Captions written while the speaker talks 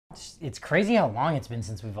It's crazy how long it's been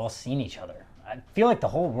since we've all seen each other. I feel like the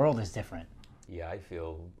whole world is different. Yeah, I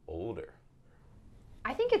feel older.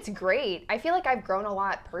 I think it's great. I feel like I've grown a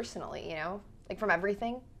lot personally, you know? Like from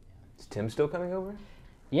everything. Is Tim still coming over?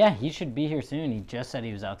 Yeah, he should be here soon. He just said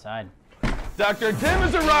he was outside. Dr. Tim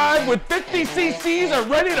has arrived with 50 cc's are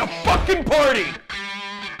ready to fucking party!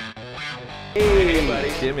 Hey,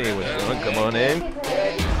 buddy. Jimmy, what's going on? Come on in.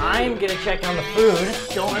 I'm gonna check on the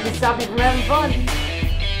food. Don't let me stop you from having fun.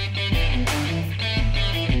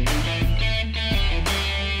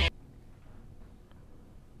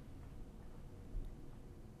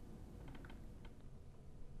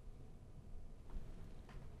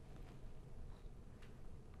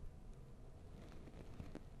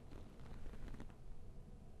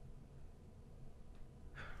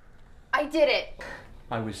 I did it.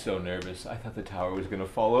 I was so nervous. I thought the tower was gonna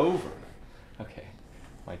fall over. Okay,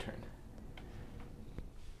 my turn.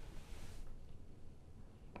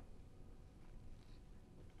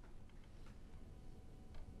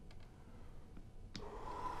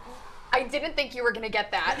 I didn't think you were gonna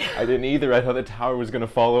get that. I didn't either. I thought the tower was gonna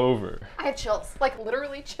fall over. I have chills, like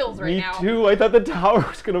literally chills right now. Me too. I thought the tower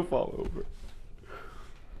was gonna fall over.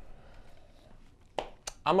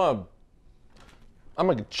 I'm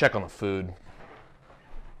gonna check on the food.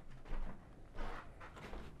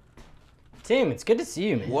 Tim, it's good to see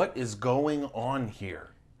you, man. What is going on here?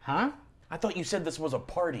 Huh? I thought you said this was a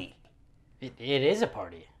party. It is a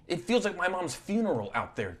party. It feels like my mom's funeral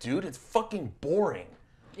out there, dude. It's fucking boring.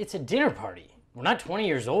 It's a dinner party. We're not 20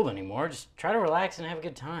 years old anymore. Just try to relax and have a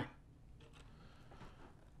good time.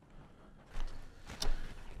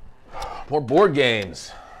 More board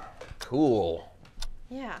games. Cool.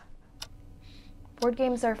 Yeah. Board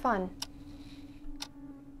games are fun.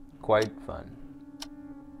 Quite fun.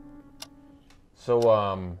 So,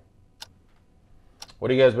 what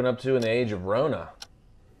have you guys been up to in the age of Rona?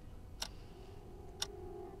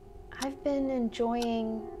 I've been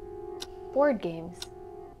enjoying board games.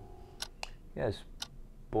 Yes,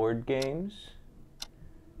 board games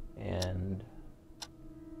and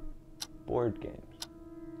board games.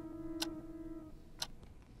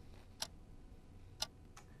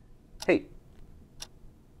 Hey,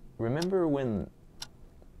 remember when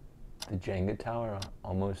the Jenga tower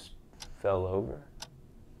almost fell over?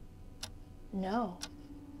 No.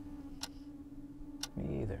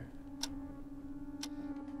 Me either.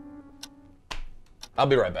 I'll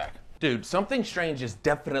be right back. Dude, something strange is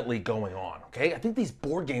definitely going on, okay? I think these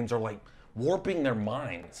board games are like warping their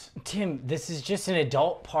minds. Tim, this is just an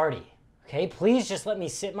adult party. Okay, please just let me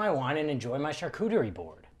sip my wine and enjoy my charcuterie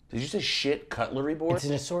board. Did you say shit cutlery board? It's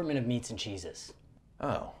an assortment of meats and cheeses.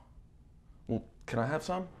 Oh. Well, can I have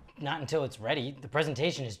some? Not until it's ready. The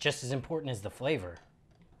presentation is just as important as the flavor.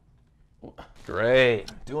 Great.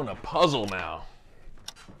 Doing a puzzle now.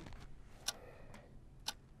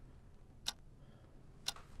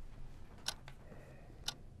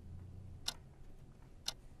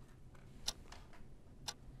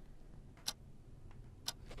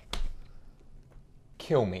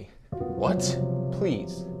 Kill me. What?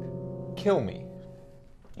 Please. Kill me.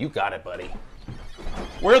 You got it, buddy.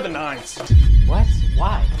 Where are the knives? What?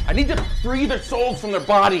 Why? I need to free their souls from their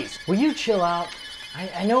bodies. Will you chill out?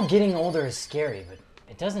 I know getting older is scary, but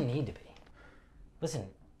it doesn't need to be. Listen,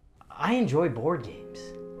 I enjoy board games.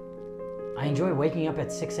 I enjoy waking up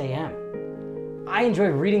at 6 a.m. I enjoy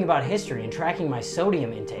reading about history and tracking my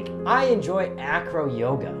sodium intake. I enjoy acro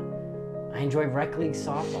yoga. I enjoy rec league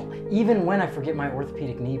softball, even when I forget my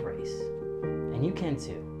orthopedic knee brace. And you can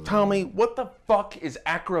too. Tommy, what the fuck is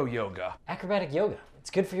acro yoga? Acrobatic yoga. It's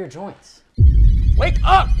good for your joints. Wake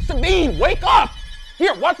up! Sabeen, wake up!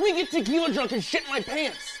 Here, watch me get tequila drunk and shit my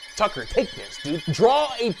pants. Tucker, take this, dude.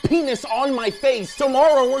 Draw a penis on my face.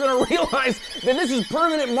 Tomorrow we're gonna realize that this is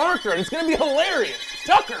permanent marker and it's gonna be hilarious.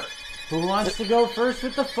 Tucker! Who wants to go first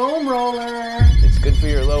with the foam roller? It's good for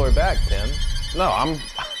your lower back, Tim. No,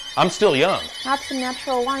 I'm still young. Have some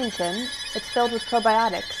natural wine, Tim. It's filled with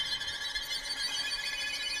probiotics.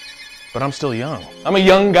 But I'm still young. I'm a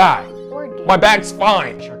young guy. Board games. My back's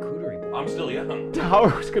fine. Charcuterie board. I'm still young.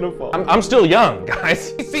 Tower's gonna fall. I'm still young,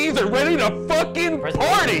 guys. These are ready to fucking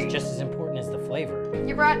Presentation party! is just as important as the flavor.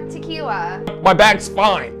 You brought tequila. My back's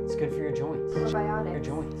fine. It's good for your joints. Probiotics. Your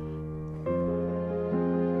joints.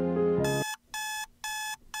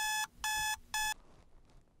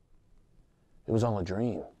 It was all a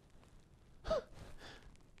dream.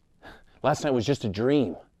 Last night was just a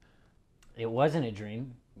dream. It wasn't a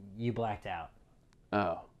dream. You blacked out.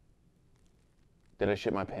 Oh. Did I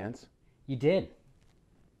shit my pants? You did.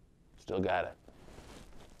 Still got it.